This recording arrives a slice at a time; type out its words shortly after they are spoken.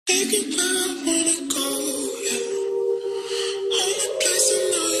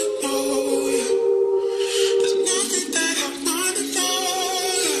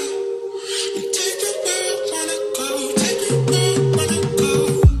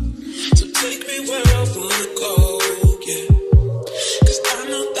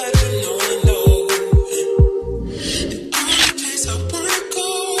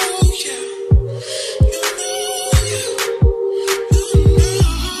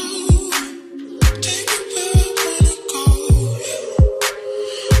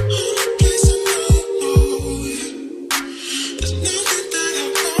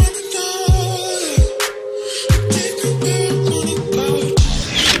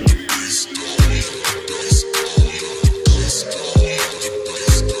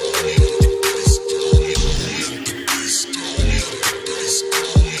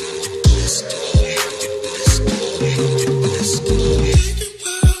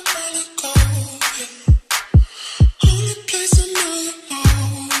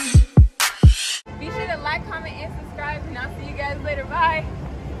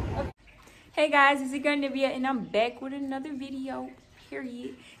Hey guys, it's your girl Nivea and I'm back with another video,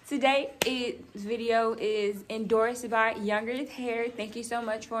 period. Today's video is endorsed by YoungTher. Thank you so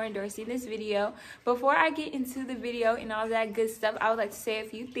much for endorsing this video. Before I get into the video and all that good stuff, I would like to say a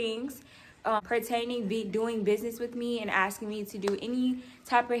few things pertaining doing business with me and asking me to do any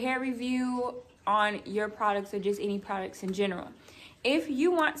type of hair review on your products or just any products in general. If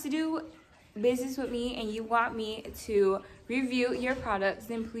you want to do business with me and you want me to review your products,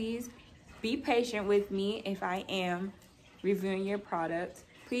 then please be patient with me if I am reviewing your product.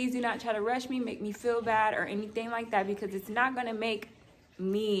 Please do not try to rush me, make me feel bad or anything like that, because it's not gonna make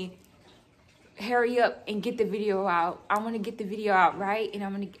me hurry up and get the video out. I want to get the video out, right? And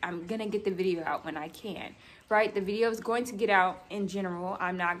I'm gonna get the video out when I can, right? The video is going to get out in general.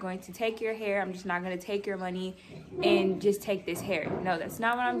 I'm not going to take your hair. I'm just not going to take your money and just take this hair. No, that's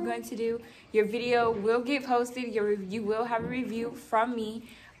not what I'm going to do. Your video will get posted. You will have a review from me,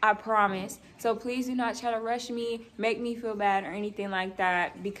 I promise. So please do not try to rush me, make me feel bad or anything like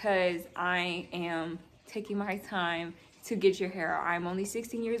that, because I am taking my time to get your hair out. I'm only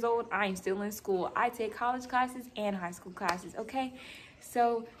 16 years old. I am still in school. I take college classes and high school classes, okay?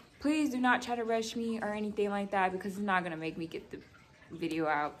 So please do not try to rush me or anything like that, because it's not gonna make me get the video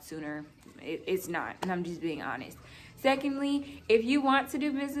out sooner. It's not, and I'm just being honest. Secondly, if you want to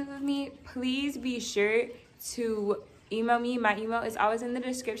do business with me, please be sure to email me. My email is always in the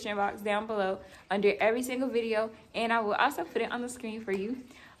description box down below under every single video, and I will also put it on the screen for you.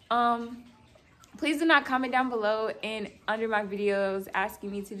 Please do not comment down below and under my videos asking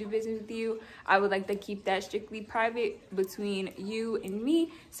me to do business with you. I would like to keep that strictly private between you and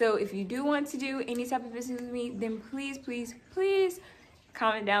me. So if you do want to do any type of business with me, then please, please, please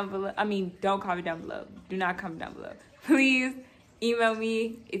comment down below. I mean, don't comment down below. Do not comment down below. Please email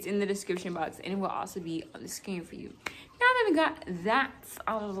me. It's in the description box, and it will also be on the screen for you. Now that we got that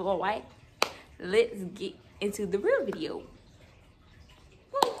out of the way, let's get into the real video.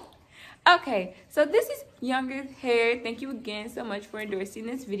 Okay, so this is YoungTher. Thank you again so much for endorsing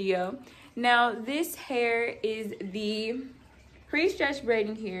this video. Now, this hair is the pre-stretch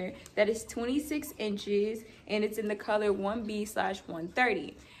braiding hair that is 26 inches, and it's in the color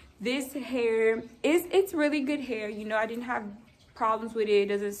 1B/130. This hair it's really good hair. You know, I didn't have problems with it. It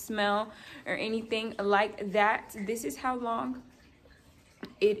doesn't smell or anything like that. This is how long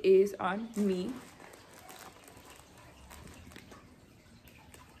it is on me.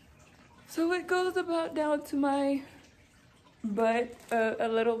 So it goes about down to my butt, a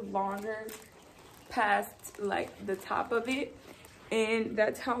little longer past like the top of it, and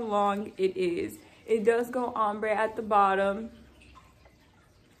that's how long it is. It does go ombre at the bottom,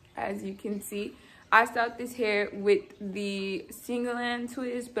 as you can see. I started this hair with the Senegalese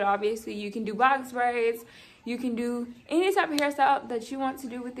Twist, but obviously you can do box braids. You can do any type of hairstyle that you want to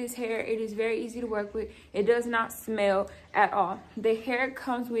do with this hair. It is very easy to work with. It does not smell at all. The hair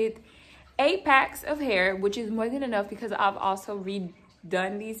comes with 8 packs of hair, which is more than enough, because I've also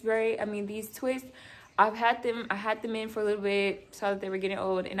redone these twists. I had them in for a little bit, saw that they were getting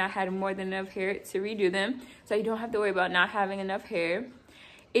old, and I had more than enough hair to redo them. So you don't have to worry about not having enough hair.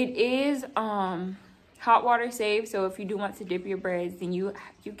 It is hot water safe, so if you do want to dip your braids, then you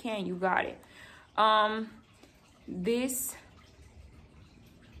got it. This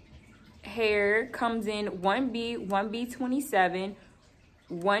hair comes in 1B, 1B27,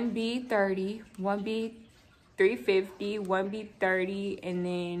 1B30, 1B350, 1B30, and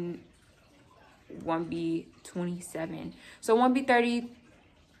then 1B27. So 1B30,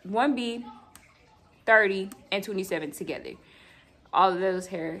 1B30, and 27 together. all of those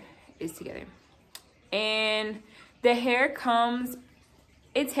hair is together. And the hair comes,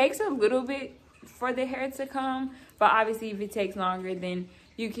 it takes a little bit for the hair to come, but obviously if it takes longer, then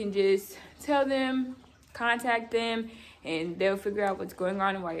you can just tell them, contact them, and they'll figure out what's going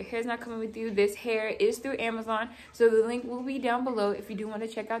on and why your hair's not coming with you. This hair is through Amazon, so the link will be down below if you do want to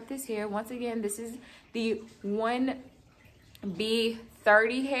check out this hair. Once again, this is the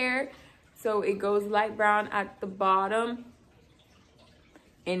 1B30 hair, so it goes light brown at the bottom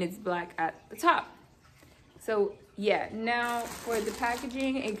and it's black at the top. So yeah, now for the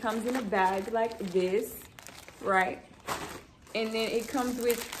packaging, it comes in a bag like this, right? And then it comes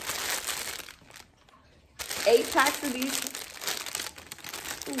with 8 packs of these.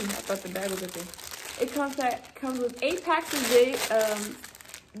 Ooh, I thought the bag was okay. It comes with 8 packs of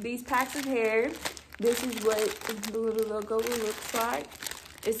these packs of hair. This is what the little logo looks like.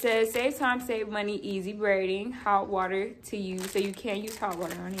 It says, save time, save money, easy braiding, hot water to use. So you can use hot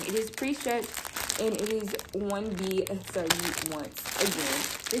water on it. It is pre-stretched and it is 1B30 once again.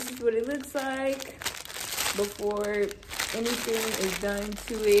 This is what it looks like before anything is done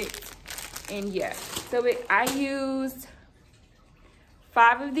to it. And yeah, so I used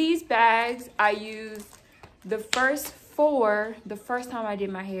 5 of these bags. I used the first 4 the first time I did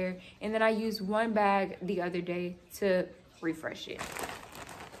my hair, and then I used 1 bag the other day to refresh it.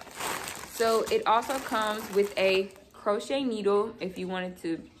 So it also comes with a crochet needle. If you wanted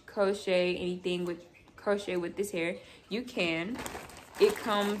to crochet anything with this hair, you can. It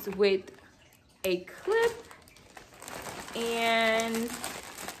comes with a clip and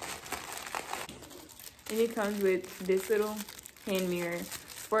it comes with this little hand mirror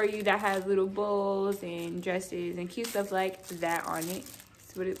for you that has little bowls and dresses and cute stuff like that on it.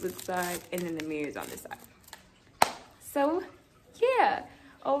 That's what it looks like. And then the mirror's on this side. So yeah,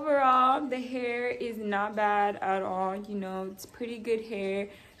 overall the hair is not bad at all. You know, it's pretty good hair,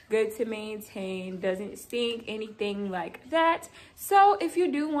 good to maintain, doesn't stink, anything like that. So if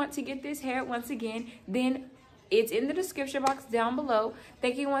you do want to get this hair, once again, then it's in the description box down below.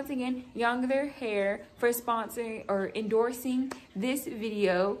 Thank you once again, YoungTher Hair, for sponsoring or endorsing this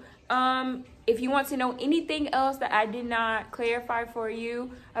video. If you want to know anything else that I did not clarify for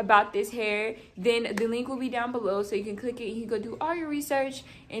you about this hair, then the link will be down below, so you can click it and you can go do all your research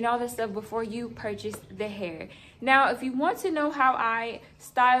and all that stuff before you purchase the hair. Now, if you want to know how I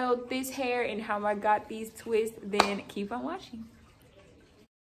styled this hair and how I got these twists, then keep on watching.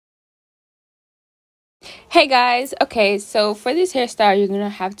 Hey guys, okay, so for this hairstyle, you're gonna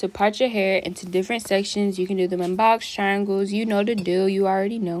have to part your hair into different sections. You can do them in box, triangles, you know the deal, you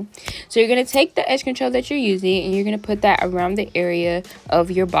already know. So you're gonna take the edge control that you're using and you're gonna put that around the area of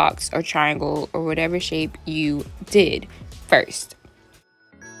your box or triangle or whatever shape you did first.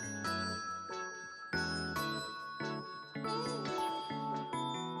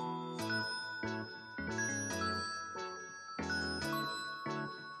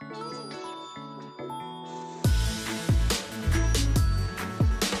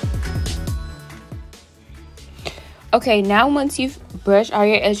 Okay, now once you've brushed all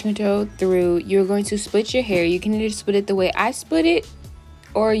your edge control through, you're going to split your hair. You can either split it the way I split it,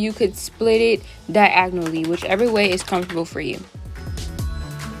 or you could split it diagonally, whichever way is comfortable for you.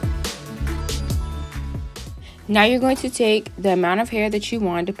 Now you're going to take the amount of hair that you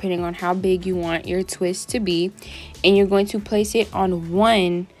want, depending on how big you want your twist to be, and you're going to place it on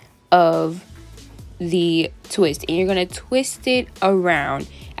one of the twist, and you're going to twist it around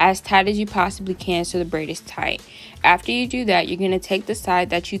as tight as you possibly can so the braid is tight. After you do that, you're going to take the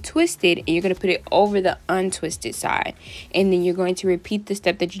side that you twisted and you're going to put it over the untwisted side, and then you're going to repeat the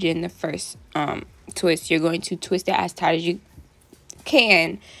step that you did in the first twist. You're going to twist it as tight as you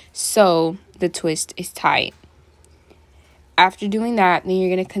can so the twist is tight. After doing that, then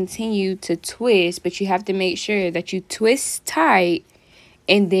you're going to continue to twist, but you have to make sure that you twist tight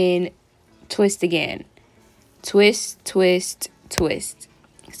and then twist again. Twist, twist, twist.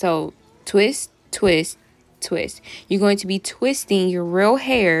 So twist, twist, twist. You're going to be twisting your real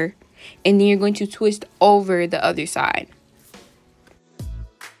hair, and then you're going to twist over the other side.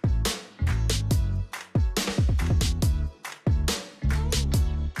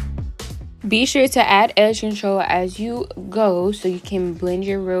 Be sure to add edge control as you go so you can blend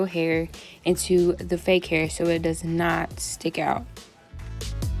your real hair into the fake hair so it does not stick out.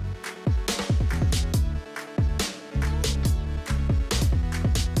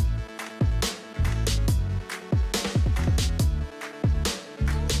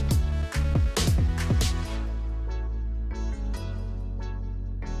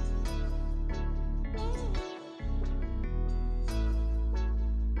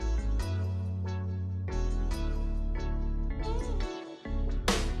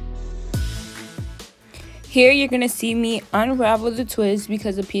 Here you're going to see me unravel the twist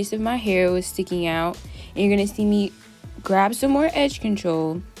because a piece of my hair was sticking out. And you're going to see me grab some more edge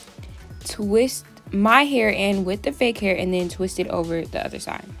control, twist my hair in with the fake hair, and then twist it over the other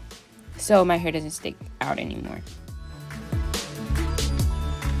side so my hair doesn't stick out anymore.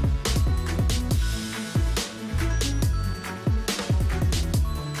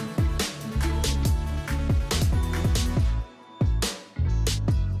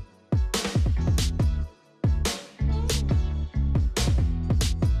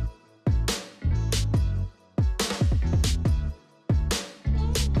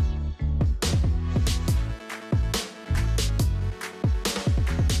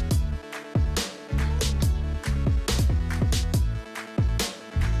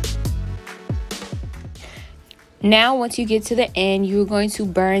 Now, once you get to the end, you're going to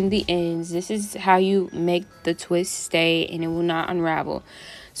burn the ends. This is how you make the twist stay and it will not unravel.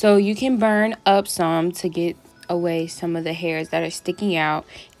 So you can burn up some to get away some of the hairs that are sticking out,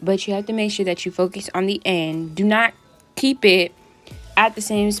 but you have to make sure that you focus on the end. Do not keep it at the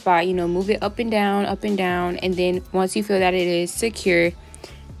same spot. You know, move it up and down, and then once you feel that it is secure,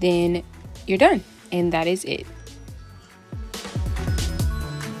 then you're done. And that is it.